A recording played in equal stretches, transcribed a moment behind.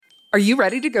Are you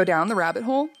ready to go down the rabbit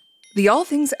hole? The All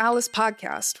Things Alice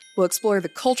podcast will explore the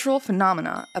cultural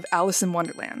phenomena of Alice in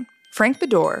Wonderland. Frank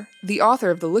Bedore, the author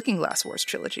of the Looking Glass Wars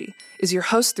trilogy, is your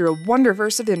host through a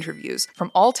wonderverse of interviews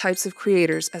from all types of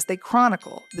creators as they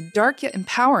chronicle the dark yet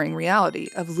empowering reality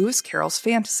of Lewis Carroll's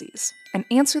fantasies and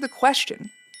answer the question,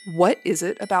 what is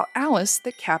it about Alice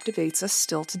that captivates us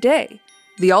still today?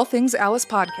 The All Things Alice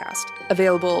podcast,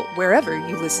 available wherever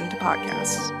you listen to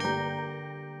podcasts.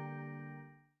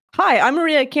 Hi, I'm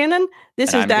Maria Cannon.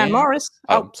 This is Dan Morris.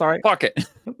 Oh, sorry. Fuck it.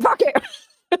 Fuck it.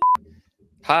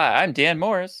 Hi, I'm Dan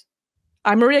Morris.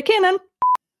 I'm Maria Cannon.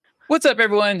 What's up,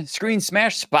 everyone? Screen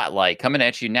Smash Spotlight coming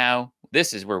at you now.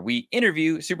 This is where we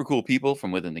interview super cool people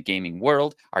from within the gaming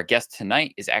world. Our guest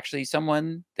tonight is actually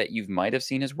someone that you might have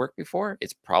seen his work before.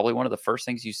 It's probably one of the first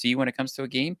things you see when it comes to a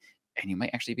game, and you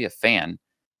might actually be a fan.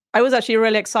 I was actually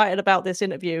really excited about this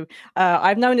interview.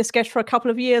 I've known this guest for a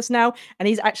couple of years now, and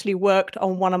he's actually worked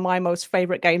on one of my most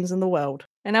favorite games in the world.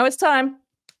 And now it's time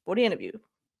for the interview.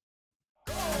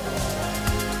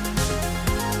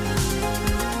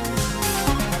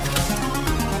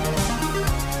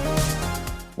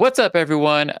 What's up,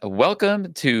 everyone?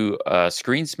 Welcome to a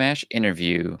Screen Smash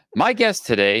interview. My guest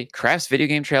today crafts video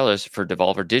game trailers for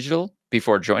Devolver Digital.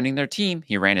 Before joining their team,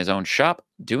 he ran his own shop,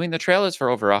 doing the trailers for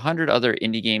over 100 other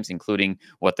indie games, including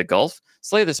What the Gulf,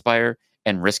 Slay the Spire,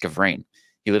 and Risk of Rain.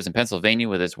 He lives in Pennsylvania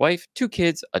with his wife, 2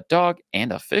 kids, a dog,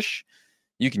 and a fish.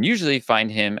 You can usually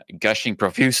find him gushing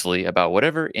profusely about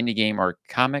whatever indie game or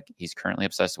comic he's currently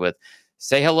obsessed with.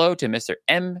 Say hello to Mr.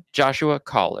 M. Joshua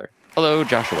Cauller. Hello,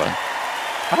 Joshua.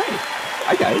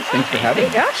 Hi guys. Thanks for having me.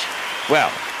 Hey, Josh. Well,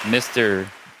 Mr.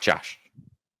 Josh,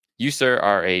 you, sir,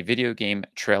 are a video game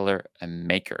trailer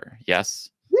maker, yes?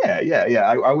 Yeah.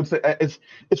 I would say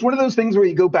it's one of those things where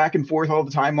you go back and forth all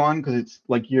the time on, because it's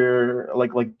like you're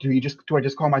like do I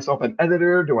just call myself an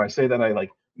editor? Do I say that I like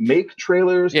make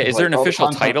trailers? Yeah, is there an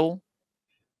official title?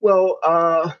 Well,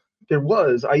 there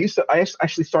was. I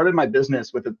actually started my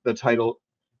business with the title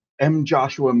M.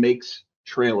 Joshua Makes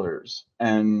Trailers,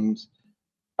 and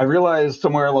I realized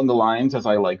somewhere along the lines, as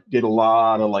I like did a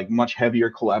lot of like much heavier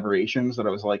collaborations, that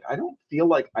I was like, I don't feel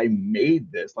like I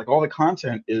made this. Like all the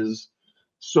content is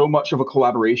so much of a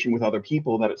collaboration with other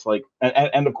people that it's like,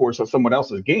 and of course, it's someone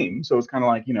else's game. So it's kind of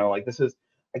like, like this is,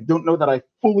 I don't know that I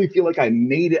fully feel like I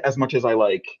made it as much as I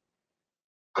like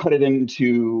cut it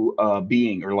into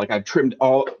being, or like I've trimmed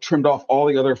off all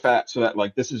the other fat so that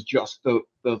like this is just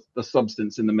the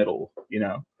substance in the middle,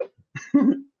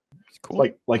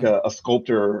 Cool. Like a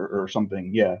sculptor or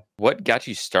something. Yeah. What got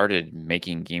you started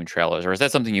making game trailers, or is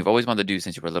that something you've always wanted to do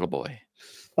since you were a little boy?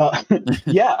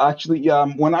 Yeah, actually,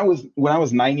 when I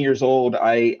was 9 years old,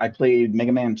 I played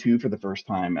Mega Man 2 for the first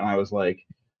time, and I was like,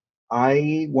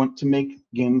 I want to make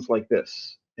games like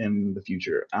this in the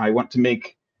future. I want to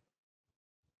make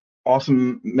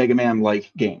awesome Mega Man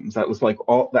like games. That was like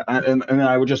all that, and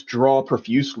I would just draw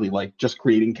profusely, like just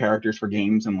creating characters for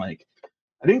games, and like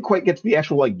I didn't quite get to the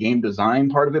actual like game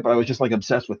design part of it, but I was just like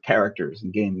obsessed with characters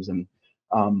and games. And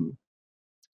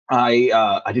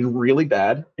I did really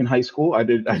bad in high school. I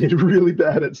did really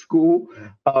bad at school.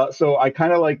 So I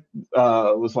kind of like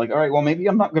was like, all right, well, maybe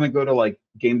I'm not going to go to like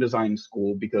game design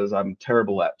school because I'm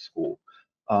terrible at school.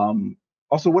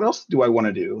 Also, what else do I want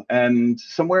to do? And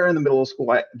somewhere in the middle of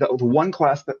school,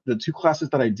 the 2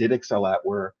 classes that I did excel at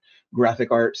were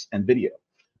graphic arts and video.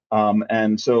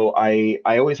 And so I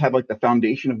always had like the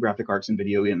foundation of graphic arts and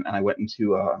video, and I went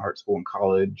into an art school in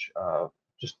college,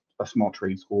 just a small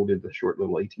trade school, did the short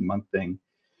little 18-month thing.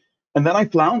 And then I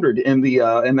floundered in the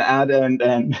ad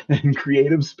and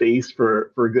creative space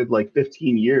for a good like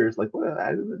 15 years. Like, what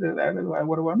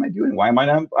am I doing? Why am I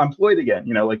not employed again?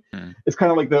 It's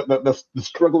kind of like the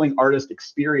struggling artist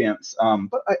experience.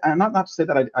 But I'm not to say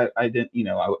that I didn't,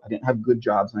 I didn't have good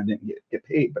jobs and I didn't get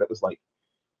paid, but it was like,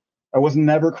 I was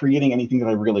never creating anything that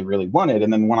I really, really wanted.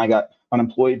 And then when I got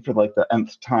unemployed for like the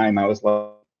nth time, I was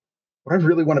like, what do I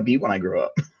really want to be when I grow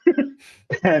up?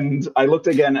 And I looked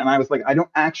again and I was like, I don't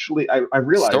actually, I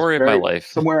realized story of my life.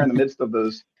 Somewhere in the midst of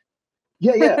those.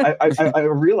 Yeah. I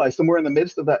realized somewhere in the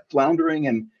midst of that floundering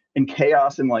and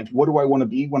chaos and like, what do I want to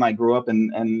be when I grow up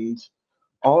and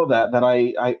all of that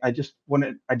I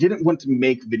didn't want to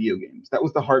make video games. That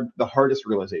was the hardest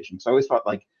realization. So I always thought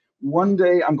like, one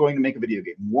day I'm going to make a video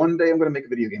game. One day I'm going to make a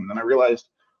video game. And then I realized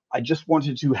I just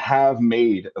wanted to have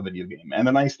made a video game. And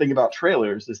the nice thing about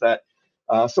trailers is that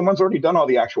someone's already done all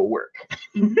the actual work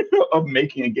of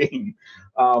making a game.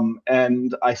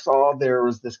 And I saw there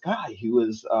was this guy who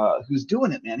was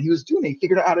doing it, man. He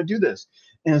figured out how to do this.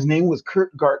 And his name was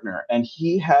Kurt Gartner. And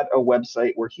he had a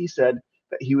website where he said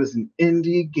that he was an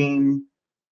indie game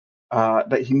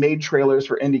that he made trailers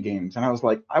for indie games, and I was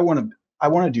like, I want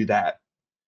to do that.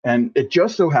 And it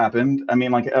just so happened, I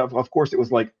mean, like, of course, it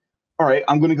was like, all right,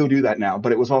 I'm going to go do that now.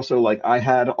 But it was also like I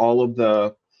had all of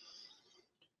the,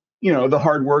 the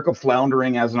hard work of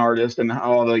floundering as an artist and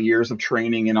all the years of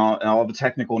training and all the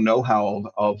technical know-how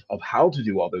of how to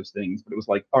do all those things. But it was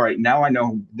like, all right, now I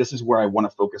know this is where I want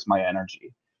to focus my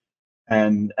energy.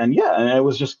 And yeah, and it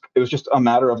was just a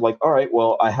matter of like, all right,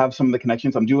 well, I have some of the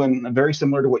connections. I'm doing very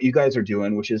similar to what you guys are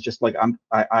doing, which is just like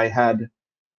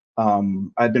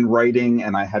I'd been writing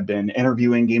and I had been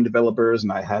interviewing game developers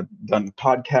and I had done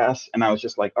podcasts, and I was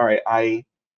just like, all right,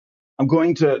 I'm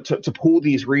going to pool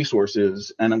these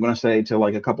resources, and I'm going to say to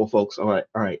like a couple folks, all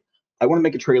right, I want to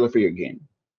make a trailer for your game.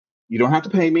 You don't have to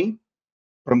pay me,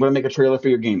 but I'm going to make a trailer for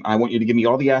your game. I want you to give me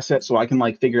all the assets so I can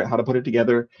like figure out how to put it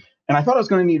together. And I thought I was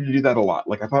going to need to do that a lot.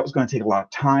 Like I thought it was going to take a lot of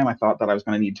time. I thought that I was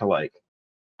going to need to like,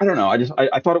 I don't know.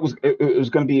 I thought it was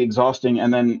going to be exhausting,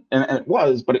 and it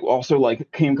was, but it also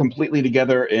like came completely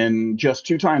together in just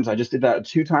 2 times. I just did that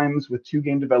 2 times with 2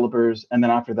 game developers, and then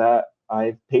after that,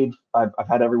 I've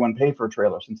had everyone pay for a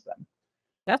trailer since then.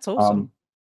 That's awesome.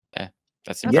 Yeah,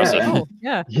 that's That's impressive. really cool.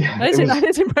 Yeah, Yeah, that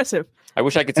is impressive. I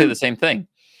wish I could say the same thing.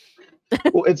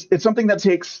 Well, it's something that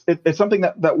takes it's something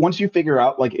that once you figure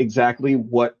out like exactly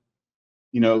what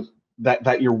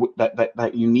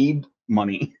that you need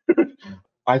money.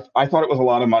 I thought it was a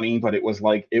lot of money, but it was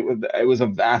like it was a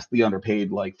vastly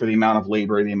underpaid, like for the amount of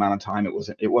labor, the amount of time.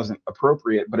 It wasn't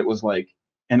appropriate, but it was like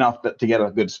enough to get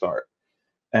a good start.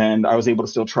 And I was able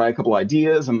to still try a couple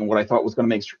ideas and what I thought was going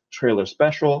to make trailer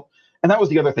special. And that was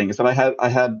the other thing, is that I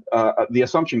had the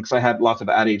assumption, because I had lots of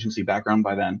ad agency background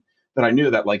by then, that I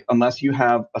knew that like unless you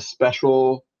have a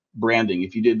special branding,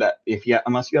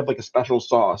 unless you have like a special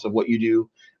sauce of what you do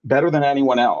better than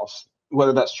anyone else,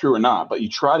 whether that's true or not, but you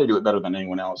try to do it better than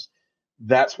anyone else,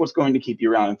 that's what's going to keep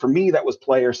you around. And for me, that was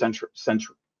player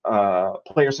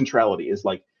centrality. Is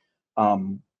like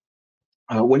when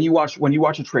you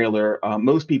watch a trailer,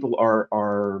 most people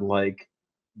are like,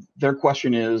 their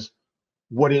question is,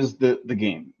 what is the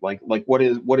game like what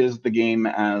is the game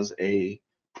as a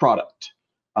product?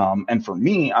 And for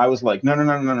me, I was like,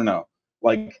 no,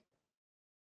 like,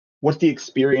 what's the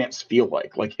experience feel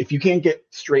like? Like, if you can't get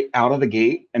straight out of the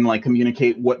gate and like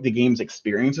communicate what the game's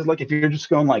experience is like, if you're just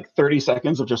going like 30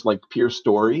 seconds of just like pure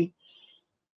story,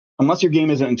 unless your game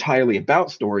isn't entirely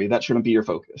about story, that shouldn't be your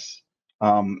focus.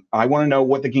 I want to know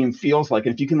what the game feels like.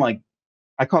 And if you can, like,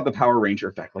 I call it the Power Ranger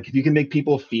effect. Like, if you can make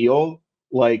people feel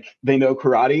like they know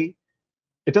karate,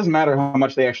 it doesn't matter how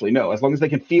much they actually know, as long as they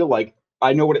can feel like,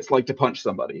 I know what it's like to punch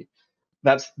somebody.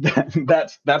 That's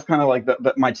kind of like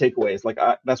my takeaways. Like,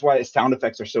 that's why sound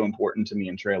effects are so important to me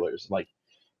in trailers. Like,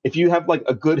 if you have like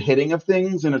a good hitting of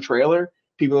things in a trailer,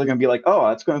 people are gonna be like, oh,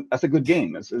 that's a good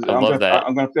game.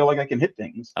 I'm gonna feel like I can hit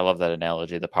things. I love that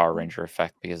analogy, the Power Ranger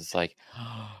effect, because it's like,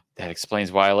 that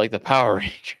explains why I like the Power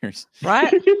Rangers.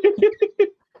 Right.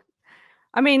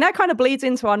 I mean, that kind of bleeds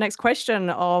into our next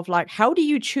question of like, how do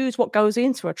you choose what goes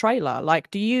into a trailer? Like,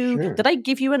 do they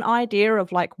give you an idea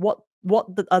of like what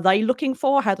are they looking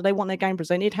for? How do they want their game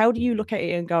presented? How do you look at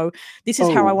it and go, this is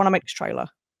how I want to make this trailer?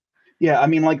 Yeah, I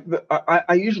mean, like,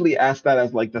 I usually ask that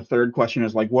as like the third question,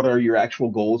 is like, what are your actual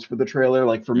goals for the trailer?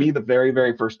 Like, for me, the very,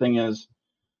 very first thing is,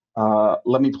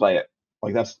 let me play it.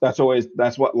 Like, that's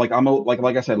what, like,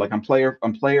 like I said, like, I'm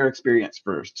player experience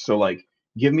first. So like,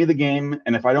 give me the game,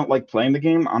 and if I don't like playing the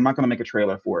game, I'm not going to make a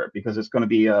trailer for it, because it's going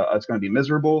to be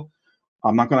miserable.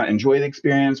 I'm not going to enjoy the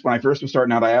experience. When I first was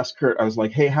starting out, I asked Kurt, I was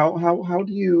like, hey, how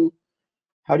do you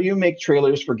make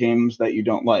trailers for games that you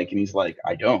don't like? And he's like,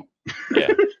 I don't.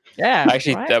 Yeah. Yeah.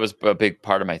 Actually, right? That was a big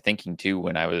part of my thinking too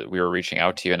when we were reaching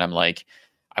out to you, and I'm like,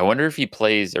 I wonder if he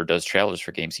plays or does trailers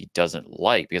for games he doesn't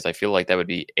like, because I feel like that would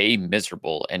be A,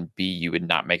 miserable, and B, you would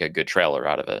not make a good trailer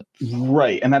out of it.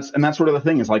 Right. And that's sort of the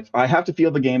thing, is like, I have to feel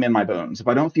the game in my bones. If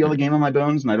I don't feel the game in my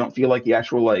bones, and I don't feel like the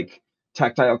actual like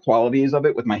tactile qualities of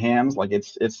it with my hands, like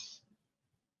it's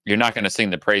you're not going to sing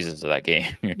the praises of that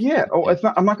game. Yeah. Oh, it's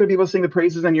not. I'm not going to be able to sing the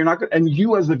praises, and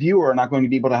you as the viewer are not going to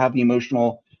be able to have the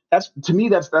emotional. That's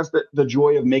the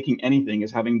joy of making anything,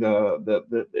 is having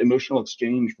the emotional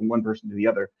exchange from one person to the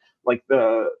other. Like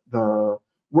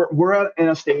we're in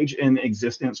a stage in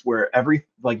existence where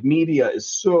media is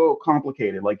so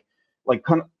complicated.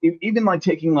 Even like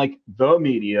taking like the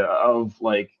media of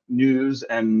like news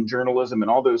and journalism and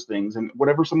all those things, and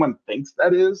whatever someone thinks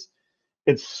that is.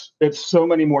 It's so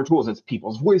many more tools. It's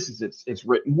people's voices. It's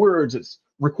written words. It's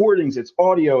recordings. It's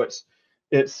audio. It's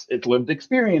lived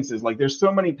experiences. Like, there's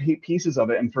so many pieces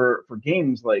of it. And for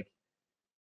games, like,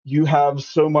 you have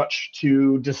so much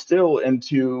to distill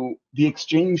into the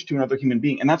exchange to another human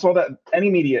being, and that's all that any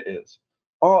media is.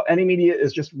 All any media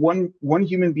is just one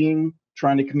human being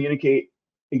trying to communicate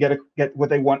and get what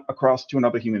they want across to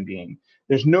another human being.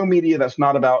 There's no media that's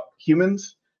not about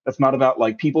humans. That's not about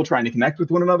like people trying to connect with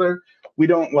one another. We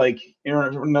don't like,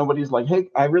 nobody's like, hey,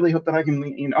 I really hope that I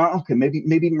can, okay,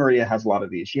 maybe Maria has a lot of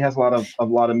these. She has a lot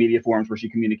of media forums where she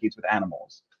communicates with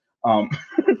animals.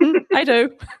 I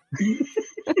do.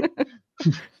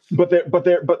 but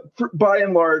by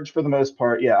and large, for the most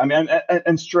part, yeah. I mean,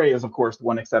 and Stray is of course the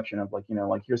one exception of like,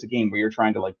 like here's a game where you're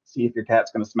trying to like see if your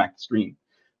cat's going to smack the screen.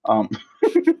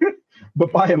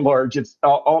 But by and large, it's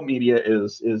all media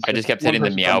is. I just kept hitting the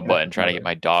meow button trying to get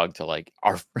my dog to like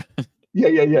arf. Yeah.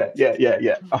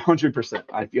 100%.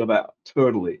 I feel that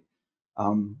totally.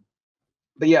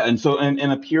 But yeah, and so in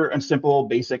a pure and simple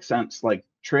basic sense, like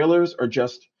trailers are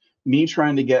just me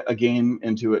trying to get a game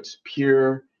into its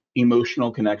pure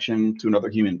emotional connection to another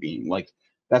human being. Like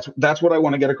that's what I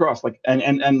want to get across. Like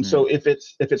and so if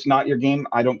it's not your game,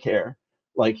 I don't care.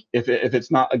 Like if it's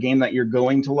not a game that you're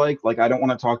going to like I don't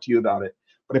want to talk to you about it.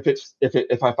 But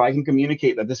if I can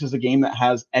communicate that this is a game that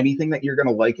has anything that you're going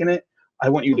to like in it, I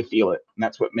want you to feel it, and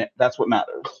that's what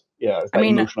matters. Yeah, it's that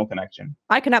emotional connection.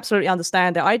 I can absolutely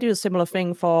understand it. I do a similar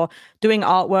thing for doing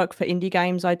artwork for indie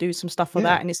games. I do some stuff for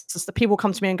that, and it's just the people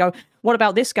come to me and go, "What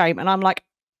about this game?" And I'm like,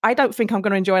 I don't think I'm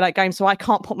going to enjoy that game, so I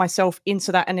can't put myself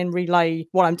into that and then relay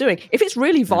what I'm doing. If it's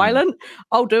really violent,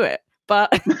 I'll do it.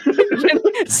 But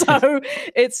so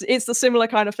it's the similar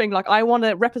kind of thing. Like I want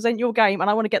to represent your game, and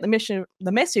I want to get the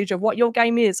message of what your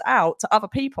game is out to other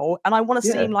people, and I want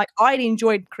to seem like I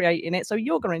enjoyed creating it, so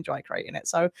you're going to enjoy creating it.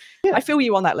 So I feel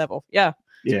you on that level. Yeah.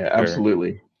 Yeah,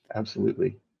 absolutely,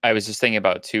 absolutely. I was just thinking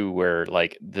about too, where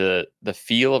like the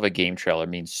feel of a game trailer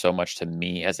means so much to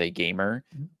me as a gamer.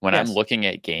 When I'm looking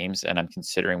at games and I'm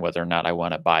considering whether or not I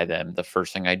want to buy them, the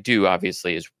first thing I do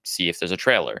obviously is see if there's a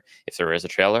trailer. If there is a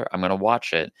trailer, I'm going to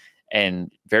watch it.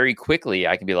 And very quickly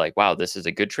I can be like, wow, this is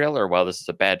a good trailer, or wow, this is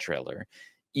a bad trailer.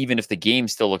 Even if the game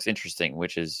still looks interesting,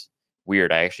 which is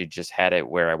weird. I actually just had it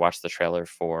where I watched the trailer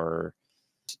for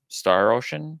Star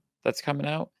Ocean that's coming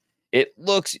out. It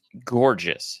looks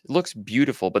gorgeous. It looks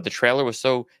beautiful, but the trailer was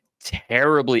so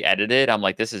terribly edited. I'm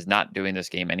like, this is not doing this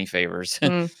game any favors.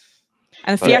 And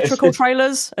theatrical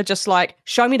trailers are just like,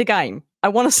 show me the game. I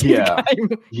want to see the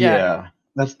game. Yeah.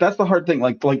 That's the hard thing.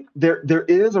 Like there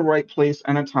is a right place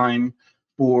and a time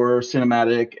for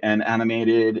cinematic and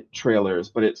animated trailers,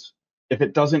 but if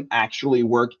it doesn't actually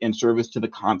work in service to the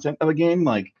content of a game,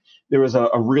 like there was a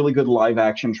really good live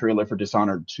action trailer for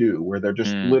Dishonored 2, where they're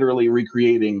just literally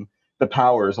recreating the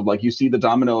powers of like, you see the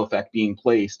domino effect being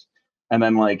placed, and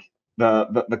then like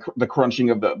the crunching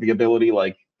of the ability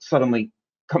like suddenly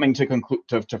coming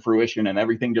to fruition, and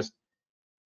everything just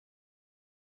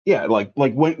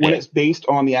when it's based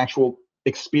on the actual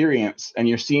experience and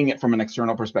you're seeing it from an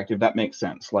external perspective, that makes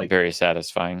sense. Like very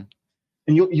satisfying.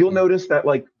 And you'll notice that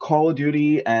like Call of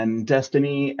Duty and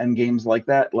Destiny and games like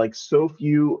that, like so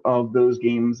few of those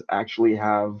games actually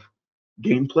have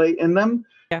gameplay in them,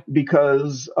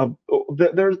 because of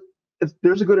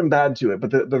there's a good and bad to it.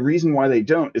 But the reason why they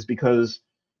don't is because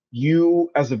you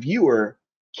as a viewer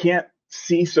can't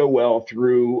see so well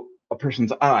through a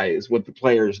person's eyes what the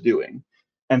player is doing.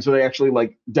 And so they actually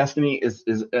like Destiny is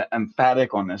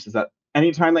emphatic on this, is that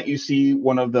anytime that you see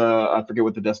one of the, I forget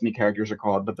what the Destiny characters are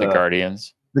called, but the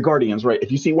Guardians. The Guardians, right?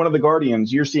 If you see one of the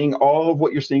Guardians, you're seeing all of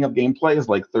what you're seeing of gameplay is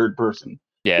like third person.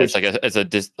 Yeah, it's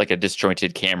like a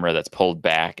disjointed camera that's pulled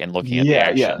back and looking at the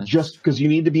action. Yeah, just because you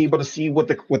need to be able to see what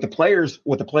the players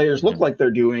look like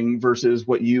they're doing versus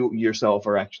what you yourself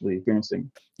are actually experiencing.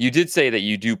 You did say that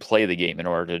you do play the game in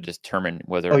order to determine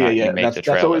whether or not you make the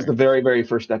trailer. That's always the very, very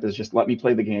first step, is just let me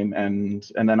play the game, and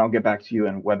then I'll get back to you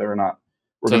and whether or not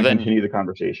we're going to continue the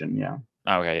conversation. Yeah.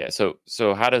 Okay, yeah.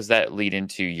 So how does that lead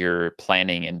into your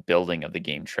planning and building of the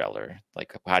game trailer?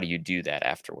 Like, how do you do that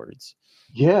afterwards?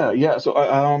 Yeah. So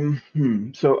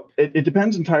so it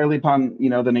depends entirely upon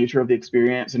the nature of the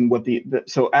experience and what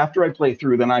so after I play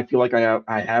through, then I feel like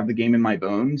I have the game in my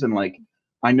bones, and like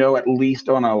I know at least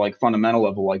on a like fundamental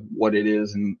level like what it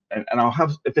is, and I'll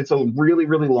have, if it's a really,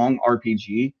 really long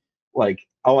RPG, like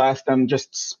I'll ask them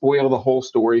just spoil the whole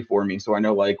story for me so I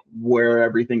know like where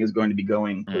everything is going to be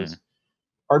going, because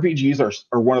RPGs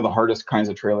are one of the hardest kinds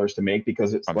of trailers to make,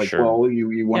 because it's well,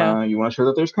 you want to show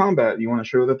that there's combat, you want to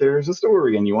show that there's a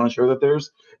story, and you want to show that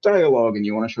there's dialogue, and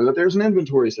you want to show that there's an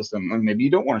inventory system, and maybe you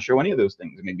don't want to show any of those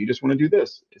things, and maybe you just want to do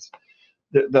this. It's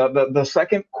the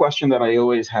second question that I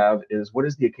always have is, what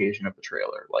is the occasion of the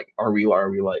trailer? Like, are we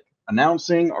like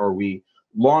announcing? Are we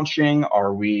launching?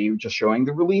 Are we just showing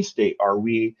the release date? Are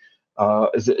we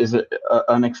is it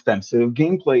an extensive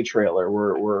gameplay trailer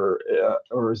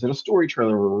or is it a story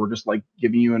trailer where we're just like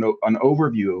giving you an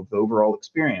overview of the overall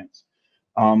experience?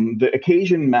 The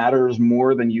occasion matters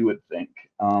more than you would think,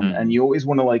 and you always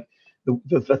want to like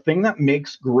the thing that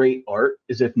makes great art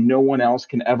is if no one else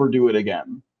can ever do it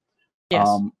again. Yes.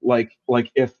 Like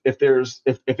if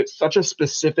it's such a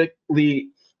specifically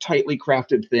tightly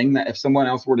crafted thing that if someone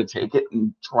else were to take it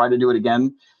and try to do it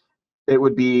again, it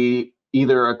would be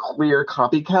either a clear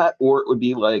copycat or it would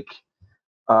be like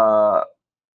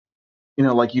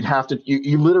like you'd have to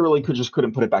you literally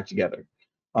couldn't put it back together.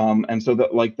 And so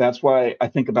that's why I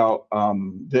think about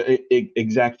the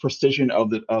exact precision of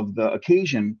the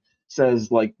occasion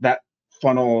says like that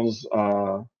funnels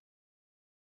why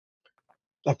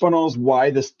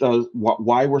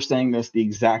we're saying this the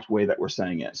exact way that we're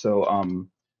saying it. So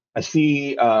I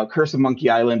see Curse of Monkey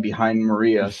Island behind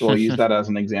Maria, so I'll use that as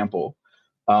an example.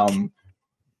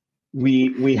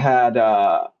 We had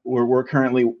we're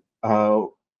currently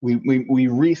we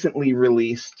recently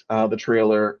released the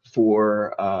trailer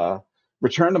for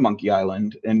Return to Monkey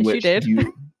Island, in Yes, which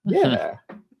you did.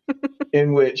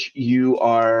 in which you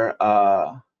are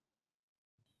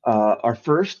our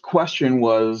first question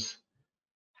was,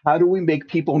 how do we make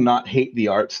people not hate the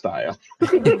art style?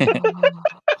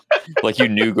 Like you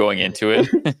knew going into it.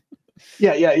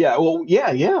 Yeah. Well,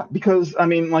 yeah. Because I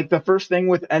mean, like the first thing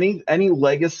with any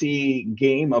legacy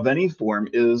game of any form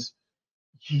is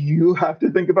you have to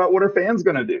think about what are fans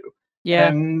going to do. Yeah.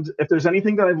 And if there's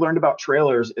anything that I've learned about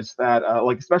trailers, it's that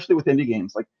like especially with indie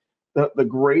games, like the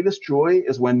greatest joy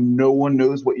is when no one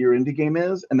knows what your indie game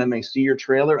is, and then they see your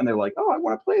trailer and they're like, oh, I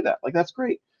want to play that. Like that's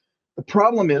great. The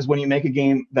problem is when you make a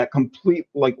game that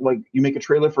like you make a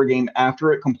trailer for a game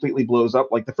after it completely blows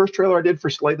up. Like the first trailer I did for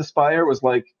Slay the Spire was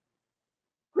like,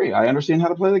 great, I understand how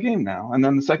to play the game now. And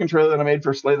then the second trailer that I made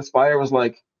for Slay the Spire was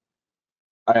like,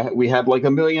 we had like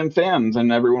 1 million fans, and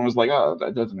everyone was like, oh,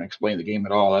 that doesn't explain the game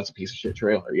at all. That's a piece of shit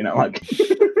trailer, like.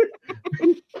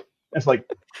 It's like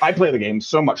I play the game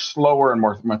so much slower and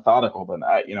more methodical than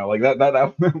that, like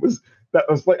that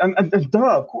was like, and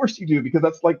duh, of course you do, because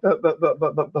that's like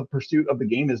the pursuit of the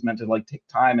game is meant to like take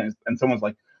time, and someone's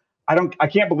like, I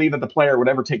can't believe that the player would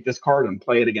ever take this card and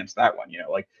play it against that one,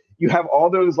 like you have all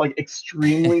those like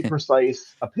extremely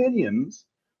precise opinions,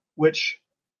 which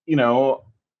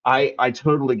I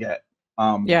totally get.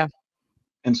 Yeah.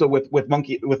 And so with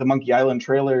the Monkey Island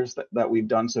trailers that we've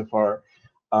done so far,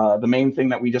 the main thing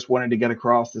that we just wanted to get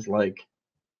across is like,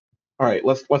 all right,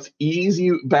 let's ease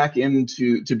you back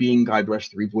into being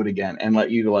Guybrush Threepwood again, and let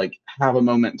you to like have a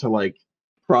moment to like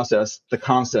process the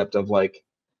concept of like,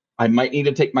 I might need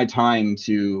to take my time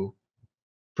to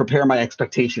prepare my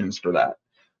expectations for that.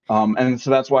 And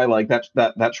so that's why like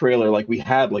that trailer, like we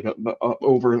had like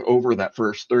over that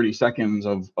first 30 seconds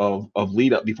of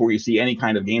lead up before you see any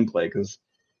kind of gameplay, because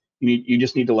you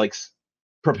just need to like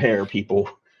prepare people.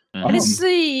 And it's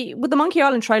with the Monkey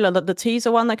Island trailer, the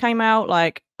teaser one that came out,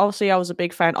 like obviously I was a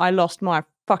big fan. I lost my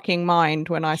fucking mind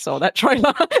when I saw that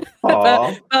trailer.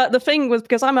 but the thing was,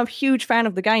 because I'm a huge fan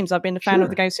of the games, I've been a fan of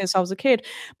the games since I was a kid,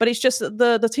 but it's just that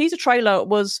the teaser trailer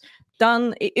was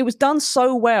done, it was done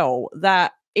so well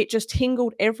that it just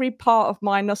tingled every part of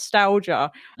my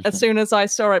nostalgia as soon as I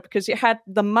saw it, because it had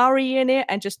the Murray in it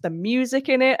and just the music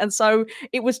in it. And so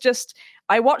it was just,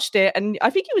 I watched it, and I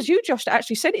think it was you, Josh, that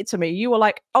actually said it to me. You were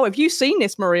like, oh, have you seen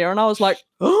this, Maria? And I was like,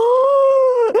 oh.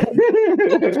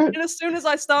 And as soon as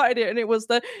I started it, and it was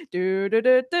the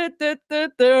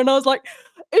and I was like,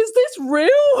 is this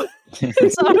real? So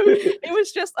it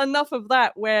was just enough of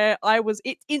that where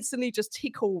it instantly just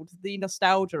tickled the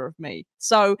nostalgia of me.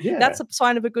 So that's a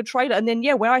sign of a good trailer. And then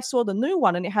where I saw the new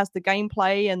one and it has the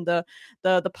gameplay and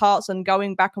the parts and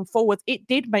going back and forwards, it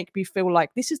did make me feel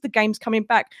like this is the game's coming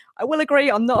back. I will agree,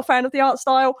 I'm not a fan of the art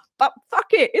style, but fuck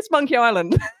it, it's Monkey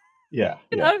Island. you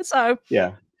know, so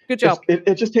good job.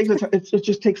 It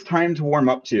just takes time to warm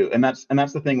up to, and that's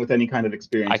the thing with any kind of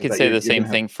experience. I could say the same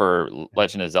thing for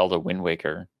Legend of Zelda Wind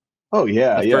Waker. Oh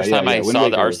yeah, the first time I saw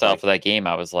the art style like, for that game,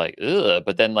 I was like, ugh.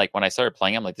 But then like when I started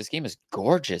playing, I'm like, this game is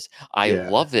gorgeous. I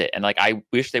love it, and like I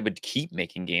wish they would keep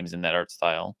making games in that art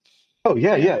style. Oh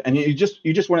yeah. And you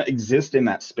just want to exist in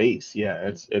that space. Yeah,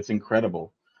 it's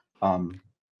incredible. And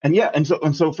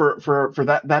so for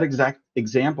that exact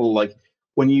example, like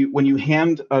when you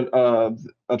hand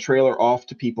a trailer off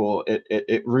to people,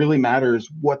 it really matters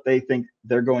what they think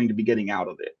they're going to be getting out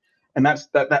of it. And that's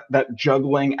that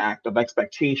juggling act of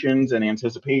expectations and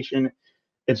anticipation.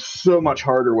 It's so much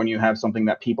harder when you have something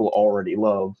that people already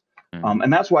love.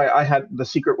 And that's why I had the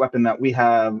secret weapon that we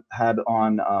have had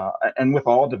on, and with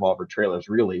all Devolver trailers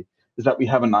really, is that we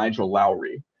have a Nigel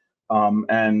Lowry.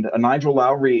 And a Nigel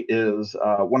Lowry is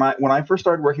when I first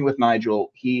started working with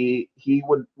Nigel, he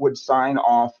would sign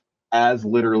off as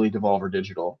literally Devolver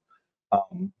Digital.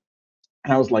 And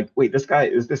I was like, wait, this guy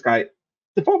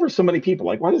Devolver so many people.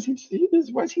 Like, why is he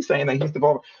saying that he's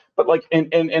Devolver? But like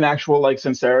in actual like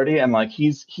sincerity, and like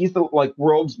he's the like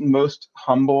world's most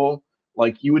humble.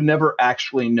 Like, you would never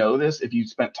actually know this if you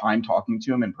spent time talking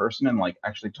to him in person and like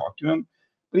actually talk to him.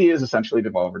 But he is essentially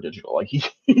Devolver Digital. Like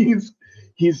he's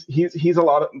a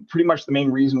lot of pretty much the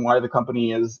main reason why the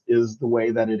company is the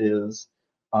way that it is.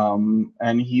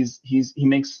 And he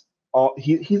makes all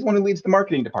he's the one who leads the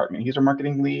marketing department. He's our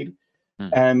marketing lead.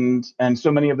 And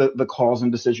so many of the calls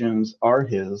and decisions are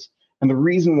his. And the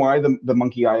reason why the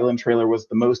Monkey Island trailer was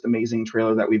the most amazing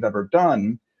trailer that we've ever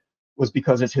done was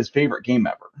because it's his favorite game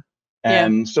ever.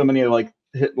 And so many like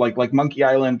Monkey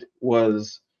Island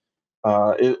was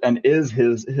and is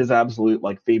his absolute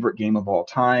like favorite game of all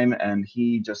time, and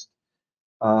he just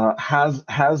has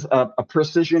a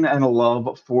precision and a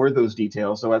love for those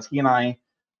details. So as he and I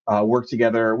work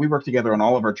together, we work together on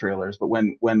all of our trailers. But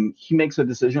when he makes a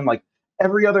decision, like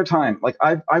every other time, like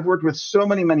I've worked with so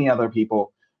many other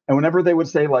people, and whenever they would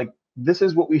say like, this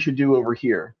is what we should do over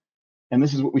here, and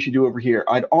this is what we should do over here,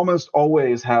 I'd almost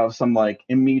always have some like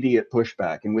immediate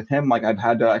pushback. And with him, like I've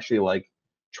had to actually like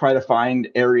try to find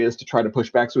areas to try to push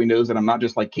back so he knows that I'm not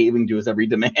just like caving to his every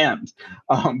demand,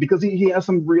 because he has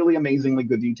some really amazingly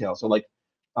good details. So like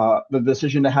the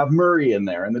decision to have Murray in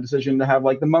there, and the decision to have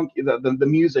like the monkey, the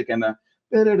music, and the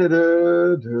at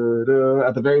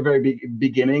the very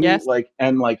beginning, like,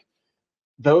 and like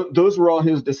those were all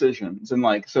his decisions. And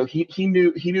like, so he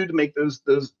knew to make those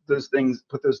things,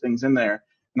 put those things in there,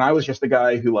 and I was just the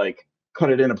guy who like cut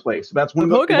it into place. So that's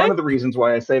one of the reasons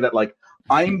why I say that, like,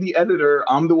 I'm the editor,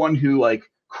 I'm the one who like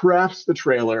crafts the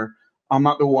trailer, I'm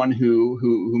not the one who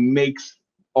makes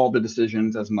all the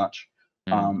decisions as much.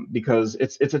 Because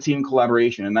it's a team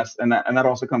collaboration, and that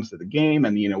also comes to the game,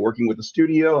 and working with the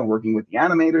studio and working with the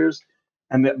animators.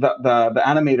 And the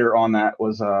animator on that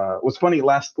was funny.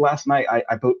 Last night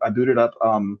I booted up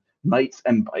Knights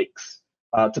and Bikes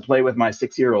to play with my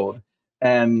 6-year-old,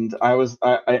 and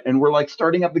and we're like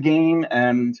starting up the game,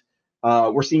 and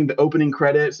we're seeing the opening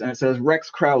credits, and it says Rex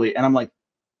Crowley, and I'm like,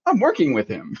 I'm working with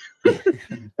him.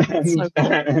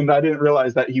 and I didn't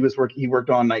realize that he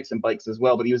worked on Knights and Bikes as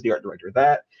well, but he was the art director of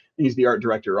that. And he's the art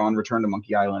director on Return to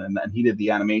Monkey Island, and then he did the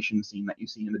animation scene that you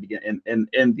see in the beginning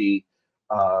in the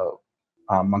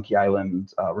Monkey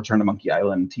Island Return to Monkey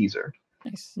Island teaser.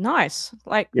 Nice.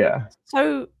 Like, yeah.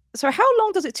 So how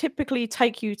long does it typically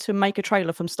take you to make a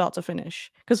trailer from start to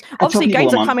finish? Because obviously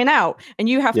games are coming out, and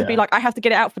you have to be like, I have to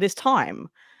get it out for this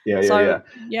time.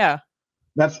 Yeah.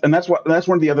 That's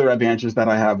one of the other advantages that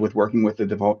I have with working with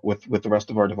with the rest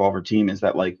of our Devolver team, is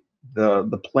that like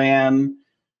the plan,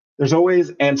 there's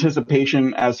always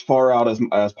anticipation as far out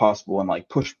as possible, and like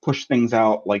push things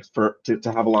out, like to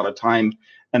have a lot of time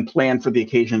and plan for the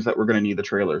occasions that we're going to need the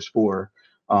trailers for.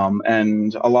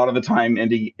 And a lot of the time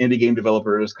indie game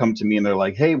developers come to me and they're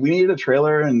like, hey, we need a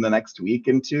trailer in the next week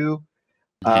and two.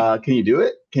 Can you do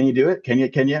it? Can you do it? Can you?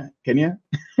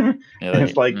 And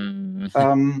it's like,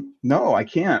 no, I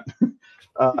can't.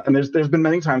 And there's been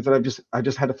many times that I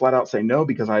just had to flat out say no,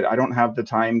 because I don't have the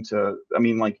time to. I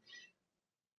mean, like,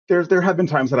 there have been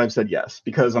times that I've said yes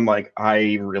because I'm like,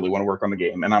 I really want to work on the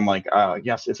game, and I'm like,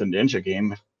 yes, it's a ninja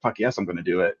game. Fuck yes, I'm going to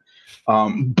do it.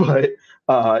 But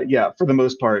yeah, for the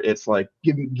most part, it's like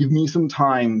give me some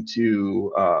time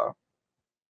to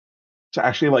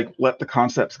actually like let the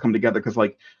concepts come together, because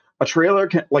like a trailer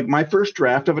can, like, my first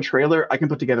draft of a trailer I can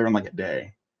put together in like a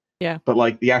day. Yeah. But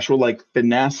like the actual like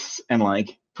finesse and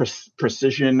like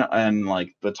precision and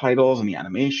like the titles and the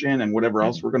animation and whatever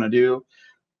else we're gonna do,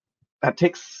 it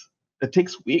takes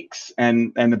weeks,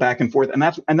 and the back and forth, and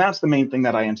that's the main thing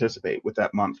that I anticipate with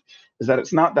that month, is that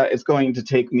it's not that it's going to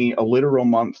take me a literal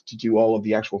month to do all of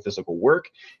the actual physical work.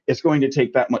 It's going to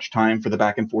take that much time for the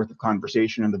back and forth of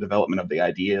conversation and the development of the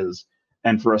ideas,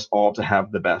 and for us all to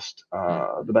have the best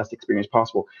experience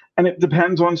possible. And it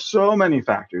depends on so many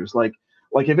factors. Like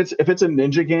if it's a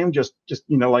ninja game, just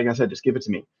like I said, just give it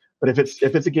to me. But if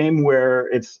it's a game where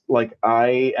it's like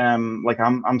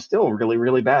I'm still really,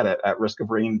 really bad at Risk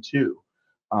of Rain 2.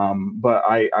 But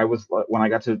I was, when I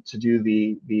got to do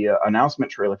the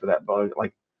announcement trailer for that, but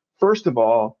like, first of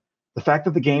all, the fact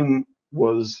that the game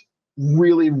was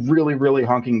really, really, really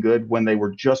honking good when they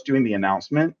were just doing the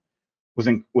announcement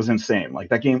was insane. Like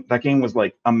that game was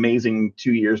like amazing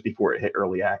 2 years before it hit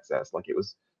early access. Like, it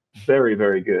was very,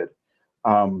 very good.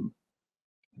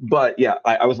 But yeah,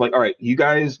 I was like, all right, you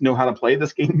guys know how to play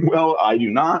this game well. I do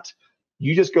not.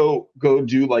 You just go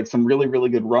do like some really, really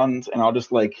good runs, and I'll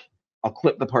just like I'll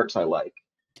clip the parts I like.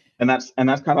 And that's kind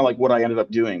of like what I ended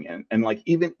up doing. And like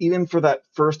even for that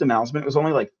first announcement, it was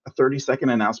only like a 30-second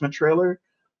announcement trailer.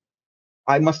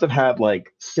 I must have had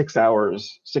like 6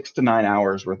 to 9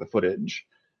 hours worth of footage.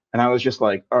 And I was just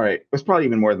like, all right, it was probably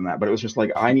even more than that, but it was just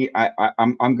like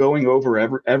I'm going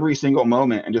over every single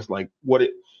moment and just like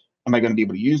am I going to be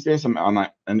able to use this? Am I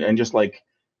and just like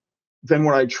then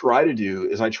what I try to do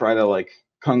is I try to like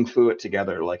kung fu it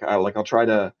together. I'll try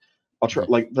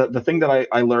like the thing that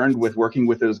I learned with working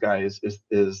with those guys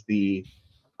is the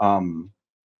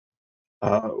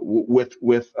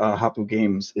with Hapu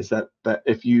Games is that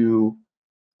if you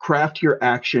craft your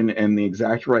action in the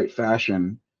exact right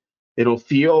fashion, it'll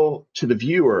feel to the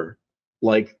viewer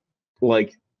like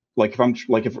like like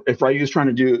if Ryu's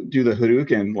trying to do the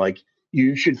Hadouken, like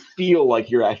you should feel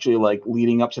like you're actually like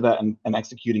leading up to that and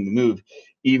executing the move,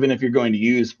 even if you're going to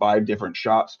use 5 different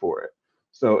shots for it.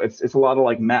 So it's a lot of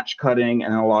like match cutting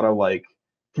and a lot of like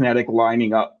kinetic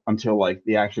lining up until like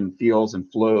the action feels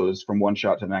and flows from one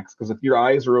shot to the next. Because if your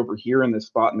eyes are over here in this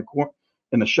spot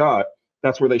in the shot,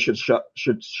 that's where they should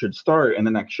start in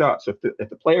the next shot. So if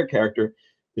the player character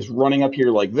is running up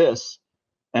here like this,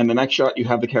 and the next shot you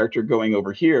have the character going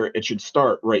over here, it should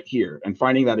start right here. And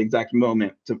finding that exact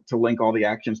moment to link all the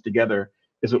actions together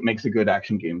is what makes a good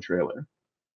action game trailer.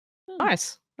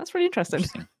 Nice. That's really interesting.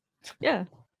 Yeah.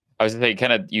 I was thinking,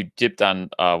 kind of, you dipped on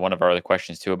one of our other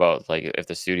questions too about like if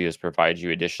the studios provide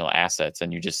you additional assets,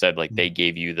 and you just said like they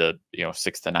gave you the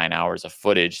 6 to 9 hours of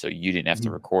footage, so you didn't have to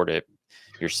record it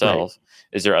yourself. Right.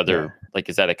 Is there other like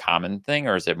is that a common thing,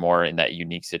 or is it more in that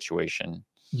unique situation?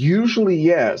 Usually,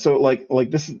 yeah. So like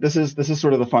this is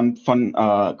sort of the fun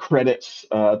credits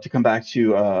to come back to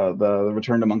the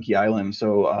Return to Monkey Island.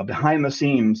 So behind the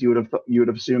scenes, you would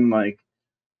have assumed like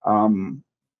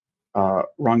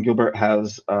Ron Gilbert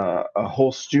has a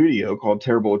whole studio called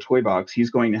Terrible Toy Box. He's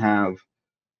going to have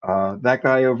that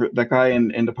guy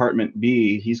in Department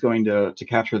B. He's going to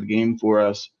capture the game for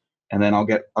us, and then I'll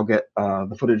get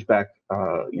the footage back,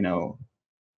 a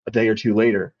day or two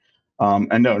later.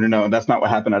 And no, that's not what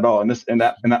happened at all. In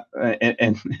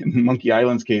Monkey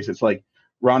Island's case, it's like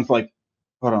Ron's like,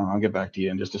 hold on, I'll get back to you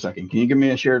in just a second. Can you give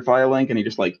me a shared file link? And he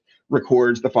just like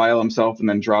records the file himself and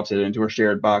then drops it into a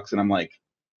shared box. And I'm like,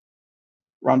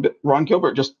 Ron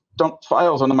Gilbert just dumped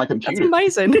files onto my computer.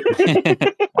 That's amazing.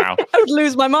 Wow. I would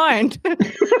lose my mind.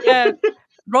 Yeah.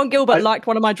 Ron Gilbert liked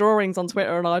one of my drawings on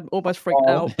Twitter, and I almost freaked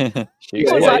out.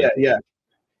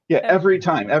 Yeah, every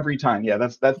time. Yeah,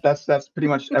 that's pretty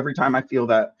much every time I feel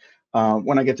that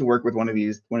when I get to work with one of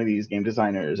these game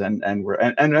designers and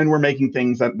we're making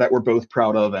things that we're both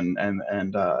proud of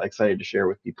and excited to share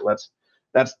with people.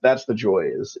 That's the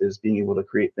joy is being able to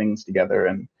create things together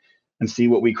and see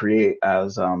what we create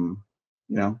as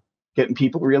getting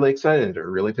people really excited or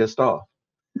really pissed off.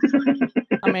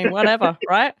 I mean, whatever,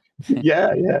 right?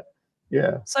 Yeah.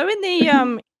 So in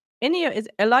the is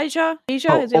Elijah? Is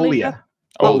it Elijah?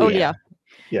 Olia.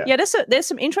 Yeah. There's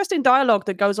some interesting dialogue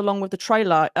that goes along with the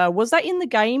trailer. Was that in the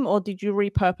game, or did you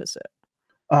repurpose it?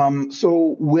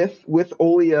 So with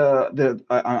Olia,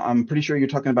 I'm pretty sure you're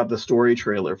talking about the story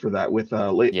trailer for that with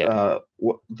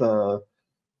the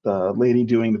lady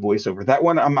doing the voiceover. That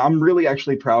one, I'm really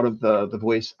actually proud of the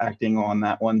voice acting on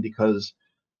that one, because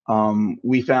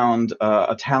we found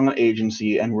a talent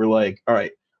agency and we're like, all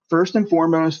right, first and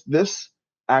foremost, this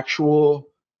actual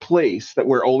place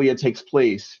where Olia takes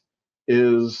place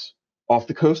is off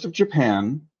the coast of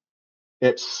Japan.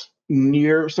 It's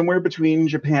near somewhere between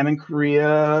Japan and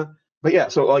Korea. But yeah,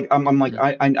 so like I'm like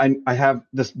I have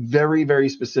this very, very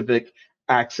specific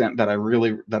accent that I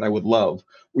would love,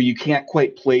 where you can't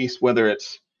quite place whether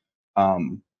it's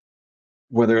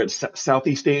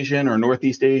Southeast Asian or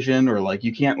Northeast Asian, or like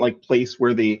you can't like place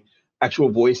where the actual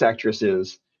voice actress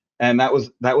is. And that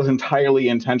was entirely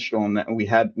intentional, and that we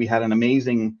had an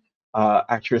amazing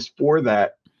actress for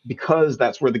that, because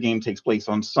that's where the game takes place,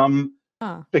 on some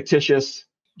fictitious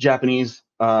Japanese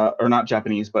or not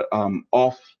Japanese, but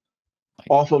off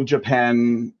of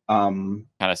Japan, kind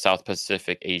of South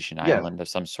Pacific Asian island of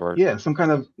some sort. Yeah, some kind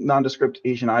of nondescript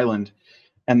Asian island,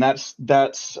 and that's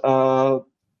what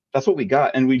we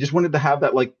got. And we just wanted to have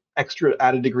that like extra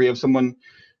added degree of someone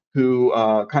who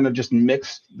kind of just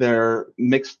mixed their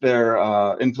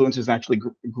influences and actually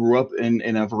grew up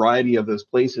in a variety of those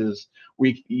places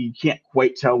where you can't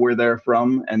quite tell where they're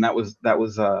from. And that was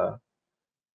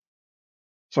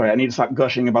sorry, I need to stop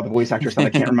gushing about the voice actress that I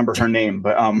can't remember her name,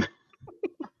 but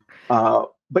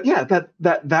but yeah,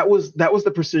 that was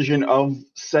the precision of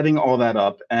setting all that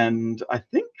up. And I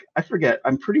forget,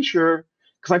 I'm pretty sure,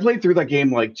 because I played through that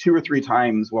game like 2 or 3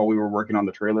 times while we were working on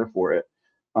the trailer for it.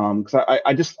 Because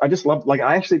I just loved, like,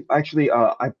 I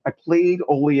played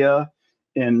Olia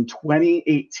in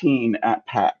 2018 at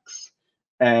PAX,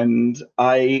 and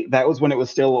that was when it was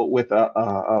still with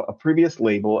a previous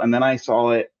label, and then I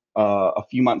saw it a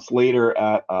few months later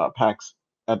at PAX.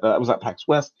 I was at PAX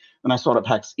West, and I saw it at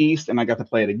PAX East, and I got to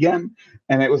play it again,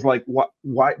 and it was like,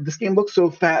 why this game looks so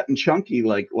fat and chunky?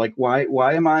 Like why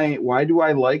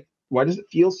does it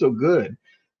feel so good?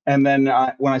 And then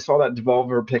when I saw that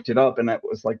Devolver picked it up, and it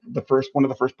was like one of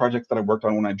the first projects that I worked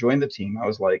on when I joined the team, I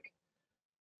was like,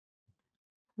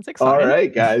 that's exciting. All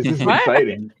right, guys, this is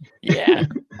exciting. Yeah,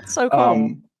 that's so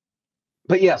cool.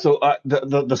 But yeah, so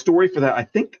the story for that, I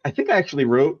think I actually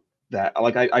wrote that.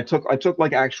 Like I took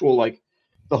like actual like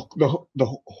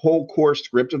the whole core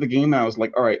script of the game, and I was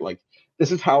like, all right, like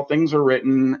this is how things are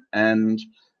written, and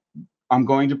I'm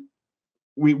going to.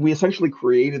 We essentially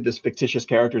created this fictitious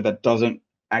character that doesn't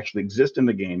actually exist in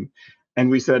the game, and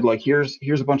we said, like, here's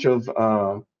a bunch of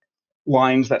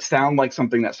lines that sound like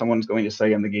something that someone's going to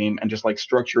say in the game, and just like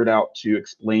structure it out to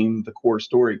explain the core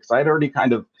story. Because I'd already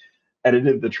kind of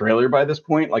edited the trailer by this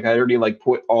point, like I already like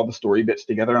put all the story bits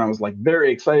together, and I was like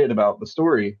very excited about the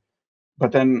story.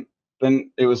 But then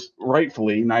it was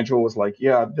rightfully, Nigel was like,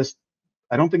 yeah,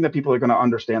 I don't think that people are going to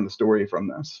understand the story from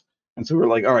this. And so we're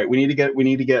like, all right, we need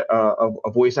to get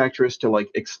a voice actress to like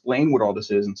explain what all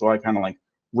this is. And so I kind of like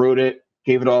wrote it,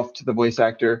 gave it off to the voice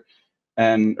actor,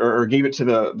 and or gave it to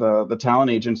the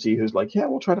talent agency, who's like, yeah,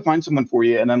 we'll try to find someone for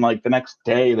you. And then like the next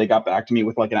day they got back to me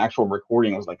with like an actual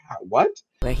recording. I was like, what?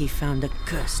 Where he found a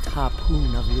cursed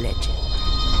harpoon of legend.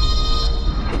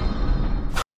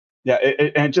 Yeah,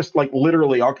 and it just like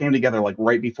literally all came together like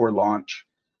right before launch.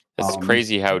 It's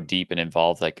crazy how deep and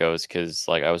involved that goes, because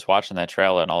like I was watching that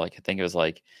trailer and all I could think of was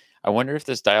like, I wonder if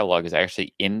this dialogue is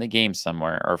actually in the game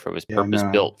somewhere, or if it was purpose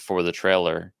built for the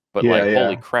trailer. But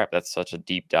holy crap, that's such a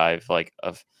deep dive, like,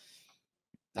 of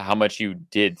how much you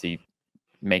did to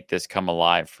make this come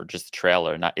alive for just the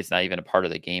trailer. It's not even a part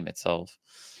of the game itself.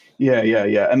 Yeah,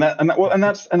 and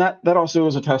that also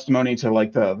is a testimony to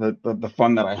like the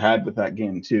fun that I had with that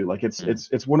game too. Like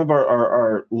it's one of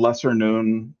our lesser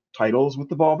known titles with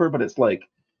Devolver, but it's like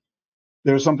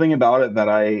there's something about it that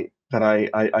I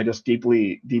just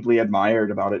deeply admired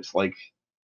about it. It's like,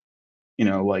 you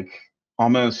know, like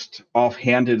almost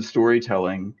offhanded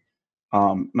storytelling,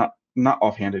 not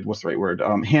offhanded, what's the right word,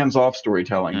 hands off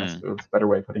storytelling. That's a better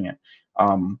way of putting it.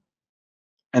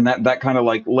 And that kind of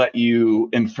like let you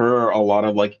infer a lot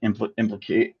of like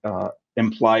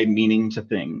implied meaning to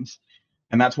things.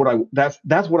 And that's what I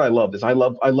love, is I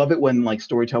love it when like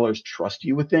storytellers trust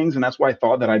you with things. And that's why I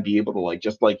thought that I'd be able to like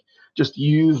just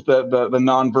use the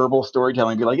nonverbal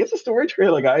storytelling, be like, it's a story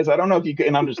trailer, guys. I don't know if you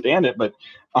can understand it, but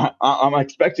I'm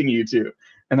expecting you to.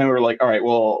 And then we're like, all right,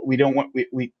 well, we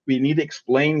need to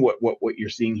explain what you're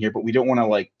seeing here, but we don't want to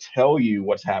like tell you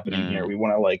what's happening here. We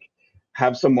want to like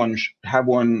have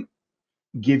one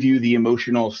give you the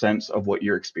emotional sense of what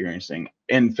you're experiencing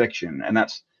in fiction. And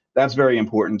that's very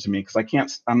important to me, because I'm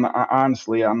going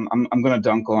to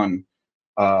dunk on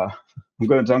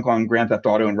Grand Theft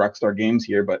Auto and Rockstar Games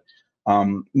here, but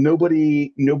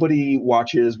nobody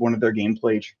watches one of their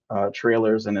gameplay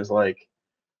trailers and is like,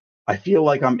 I feel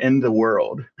like I'm in the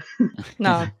world.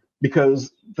 No.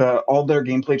 Because all their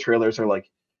gameplay trailers are like,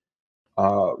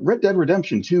 Red Dead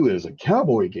Redemption 2 is a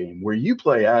cowboy game where you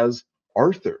play as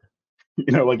Arthur.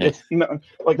 You know, like it's, you know,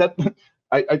 like that.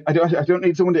 I don't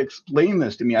need someone to explain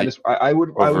this to me. I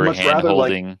would much rather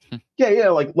like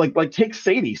like take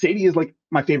Sadie. Sadie is like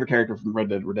my favorite character from Red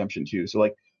Dead Redemption 2. So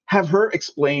like have her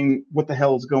explain what the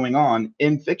hell is going on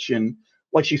in fiction,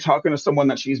 like she's talking to someone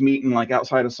that she's meeting like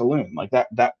outside a saloon. Like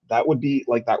that would be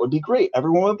great.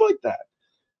 Everyone would like that.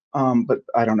 But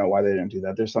I don't know why they didn't do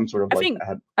that. There's some sort of I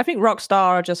think Rockstar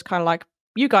are just kind of like,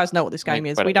 you guys know what this game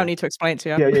is. We don't need to explain it to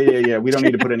you. Yeah. We don't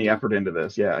need to put any effort into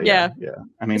this. Yeah. I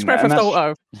mean, it's Grand Theft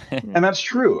Auto. And that's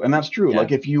true. Yeah.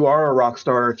 Like if you are a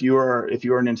Rockstar, if you are a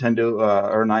Nintendo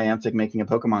or Niantic making a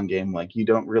Pokemon game, like you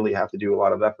don't really have to do a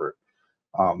lot of effort,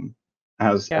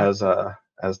 as they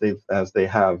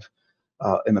have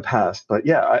in the past. But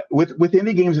yeah, with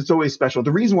indie games, it's always special.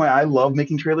 The reason why I love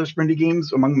making trailers for indie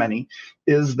games, among many,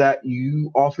 is that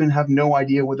you often have no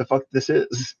idea what the fuck this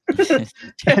is.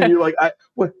 And you're like,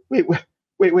 wait,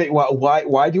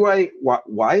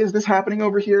 why is this happening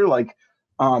over here? Like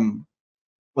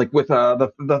with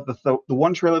the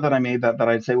one trailer that I made that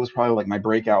I'd say was probably like my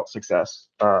breakout success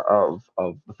of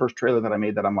the first trailer that I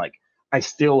made that I'm like, I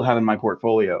still have in my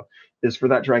portfolio, is for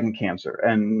that dragon cancer.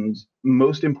 And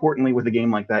most importantly, with a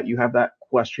game like that, you have that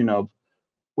question of,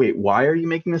 wait, why are you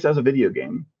making this as a video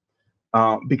game?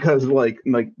 Because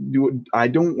I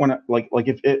don't want to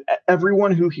if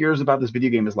everyone who hears about this video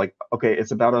game is like, okay,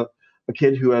 it's about a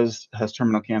kid who has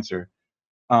terminal cancer.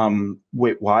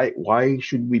 Wait, why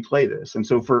should we play this? And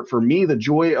so for me, the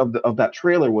joy of that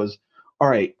trailer was, all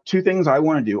right, two things I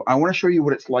want to do. I want to show you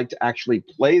what it's like to actually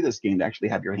play this game, to actually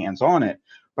have your hands on it.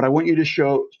 But I want you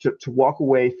to walk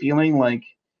away feeling like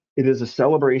it is a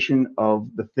celebration of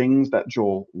the things that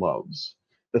Joel loves,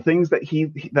 the things that he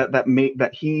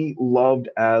loved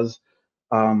as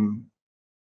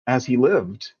he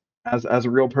lived as a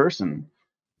real person.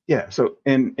 Yeah. So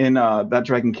in that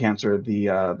dragon cancer,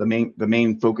 the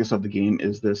main focus of the game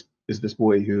is this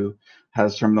boy who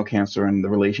has terminal cancer and the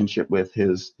relationship with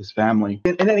his family.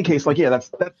 In any case, that's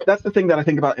the thing that I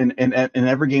think about in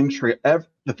every game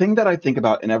the thing that I think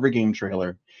about in every game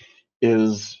trailer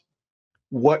is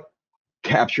what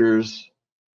captures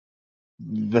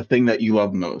the thing that you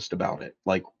love most about it.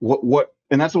 Like what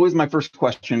and that's always my first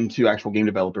question to actual game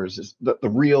developers is the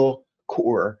real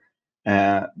core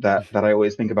that I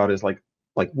always think about is like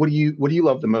what do you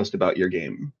love the most about your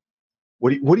game? What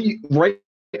do you right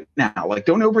now? Like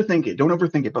don't overthink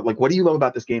it, but like what do you love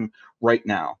about this game right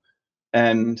now?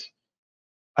 And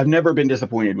I've never been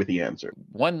disappointed with the answer.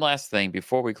 One last thing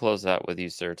before we close out with you,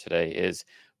 sir, today is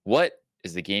what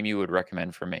is the game you would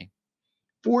recommend for me?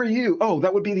 For you,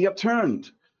 that would be The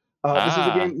Upturned. This is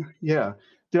a game. Yeah,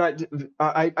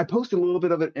 I posted a little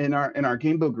bit of it in our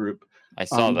Gamebo group. I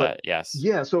saw that. Yes.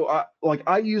 Yeah. So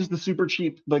I use the super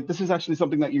cheap. Like this is actually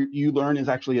something that you learn is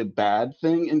actually a bad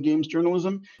thing in games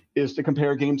journalism, is to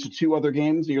compare games to two other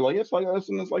games. And you're like, it's like this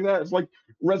and it's like that. It's like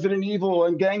Resident Evil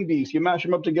and Gang Beasts. You mash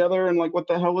them up together and like, what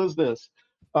the hell is this?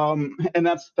 And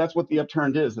that's what The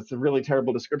Upturned is. It's a really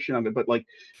terrible description of it, but like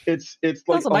it's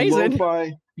like amazing. A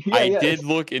lo-fi. Yeah, I did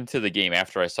look into the game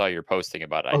after I saw your posting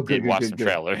about it. I did watch some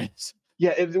trailers.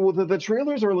 Yeah, the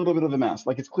trailers are a little bit of a mess.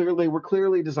 Like they were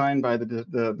clearly designed by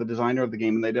the designer of the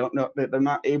game, and they don't know that they're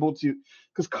not able to,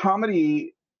 because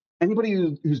comedy.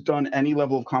 Anybody who's done any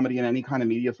level of comedy in any kind of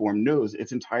media form knows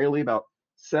it's entirely about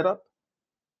setup.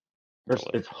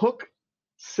 It's hook,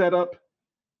 setup,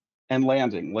 and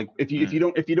landing. Like if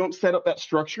you don't set up that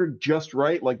structure just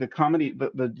right, like the comedy,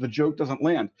 the joke doesn't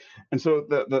land. And so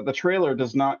the trailer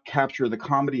does not capture the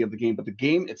comedy of the game, but the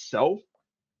game itself.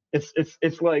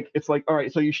 It's like all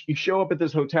right, so you show up at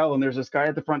this hotel and there's this guy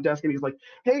at the front desk and he's like,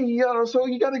 hey, so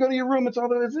you got to go to your room. It's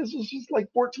just like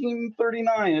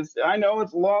 1439. I know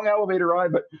it's a long elevator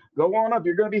ride, but go on up.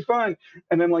 You're gonna be fine.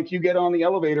 And then like you get on the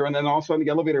elevator and then all of a sudden the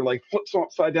elevator like flips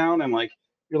upside down and like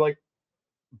you're like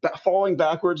falling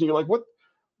backwards and you're like, what?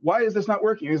 Why is this not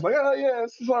working? And he's like, oh yeah,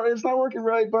 sorry, it's not working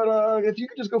right. But if you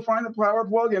could just go find the power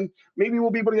plug and maybe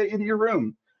we'll be able to get you to your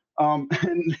room.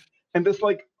 And this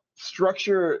like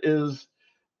structure is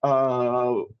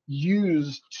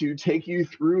used to take you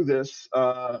through this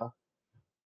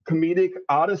comedic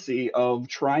odyssey of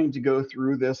trying to go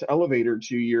through this elevator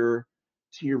to your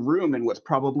room in what's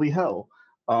probably hell.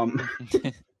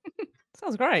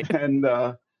 Sounds great. And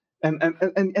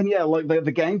yeah, like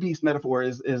the Gang Beast metaphor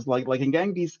is like in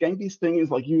Gang Beast thing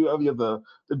is like you have the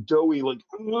doughy like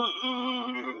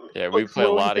yeah, we play a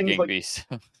lot of Gang Beasts.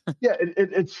 Yeah,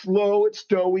 it's slow, it's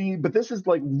doughy, but this is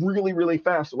like really really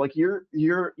fast. So like you're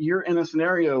in a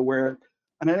scenario where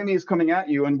an enemy is coming at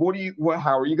you, and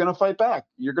how are you going to fight back?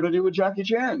 You're going to do a Jackie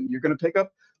Chan. You're going to pick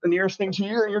up the nearest thing to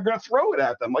you and you're going to throw it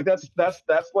at them. Like that's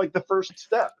like the first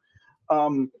step.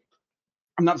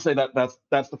 I'm not to say that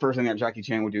that's the first thing that Jackie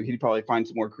Chan would do. He'd probably find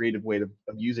some more creative way of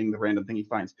using the random thing he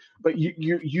finds. But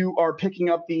you are picking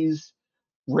up these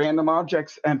random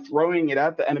objects and throwing it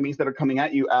at the enemies that are coming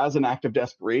at you as an act of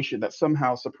desperation that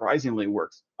somehow surprisingly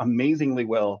works amazingly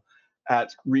well at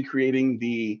recreating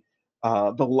the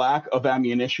lack of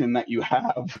ammunition that you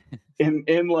have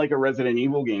in like a Resident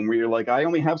Evil game where you're like, I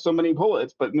only have so many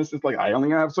bullets, but this is like, I only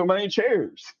have so many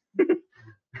chairs.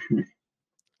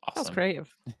 Awesome. That's creative.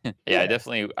 Yeah,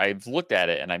 I've looked at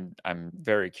it and I'm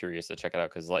very curious to check it out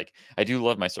because like I do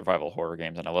love my survival horror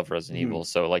games and I love Resident Evil.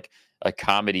 So like a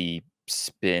comedy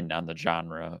spin on the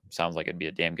genre sounds like it'd be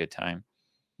a damn good time.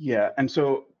 Yeah, and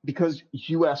so because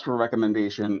you asked for a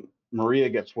recommendation, Maria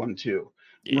gets one too.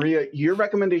 Yeah. Maria, your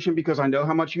recommendation, because I know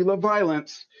how much you love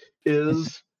violence,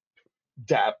 is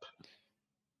DAP.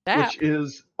 Which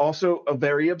is also a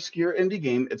very obscure indie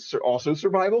game. It's also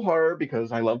survival horror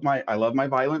because I love my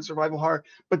violent survival horror.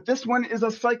 But this one is a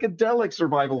psychedelic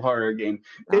survival horror game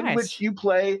in which you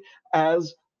play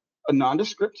as a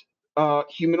nondescript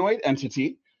humanoid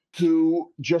entity who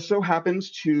just so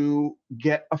happens to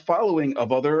get a following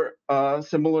of other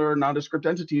similar nondescript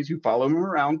entities who follow him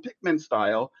around Pikmin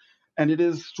style. And it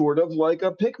is sort of like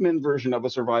a Pikmin version of a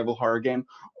survival horror game,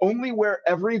 only where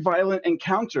every violent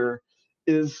encounter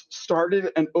is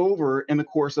started and over in the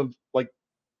course of like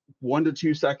 1 to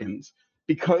 2 seconds,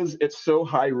 because it's so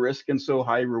high risk and so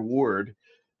high reward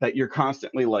that you're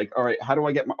constantly like, all right, how do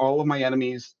I get all of my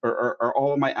enemies or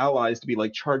all of my allies to be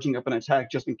like charging up an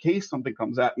attack just in case something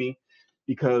comes at me?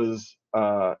 Because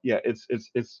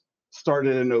it's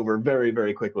started and over very,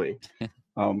 very quickly.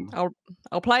 I'll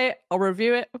play it. I'll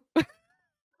review it.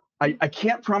 I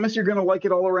can't promise you're going to like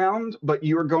it all around, but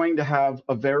you're going to have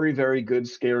a very, very good,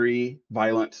 scary,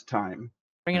 violent time.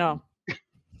 Bring it on.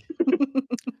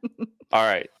 All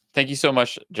right. Thank you so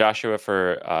much, Joshua,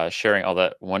 for sharing all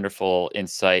that wonderful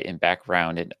insight and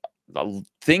background and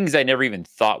things I never even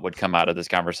thought would come out of this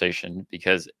conversation,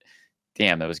 because,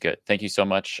 damn, that was good. Thank you so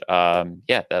much.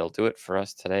 That'll do it for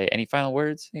us today. Any final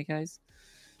words, hey guys?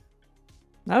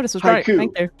 No, this was great.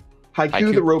 Thank you.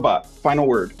 Haiku the robot. Final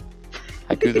word.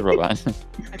 Haiku the robot.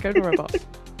 Haiku the robot.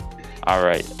 All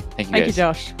right. Thank you, guys. Thank you,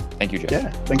 Josh. Thank you, Josh. Yeah.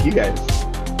 Thank you, guys.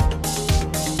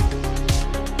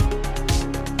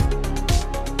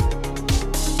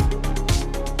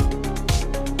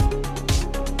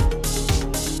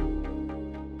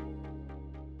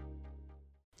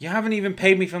 You haven't even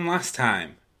paid me from last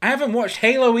time. I haven't watched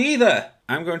Halo either.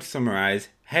 I'm going to summarize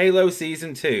Halo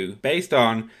Season 2 based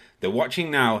on the Watching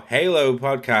Now Halo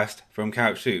podcast from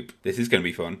Couch Soup. This is going to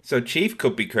be fun. So Chief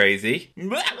could be crazy.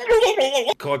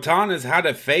 Cortana's had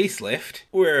a facelift.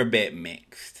 We're a bit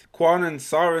mixed. Quan and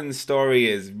Soren's story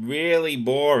is really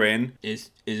boring.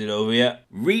 Is it over yet?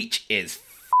 Reach is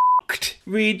fucked.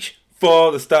 Reach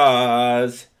for the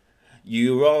stars.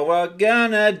 You all are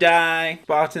gonna die.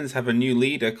 Spartans have a new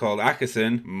leader called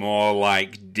Ackerson. More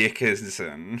like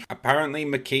Dickerson. Apparently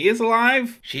McKee is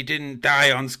alive? She didn't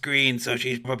die on screen, so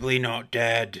she's probably not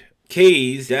dead.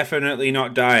 Key's definitely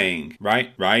not dying.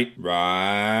 Right.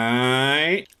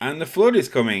 And the flood is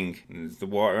coming. Is the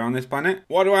water on this planet?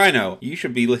 What do I know? You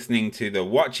should be listening to the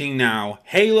Watching Now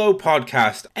Halo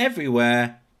podcast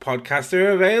everywhere podcasts are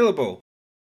available.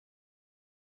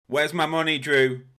 Where's my money, Drew?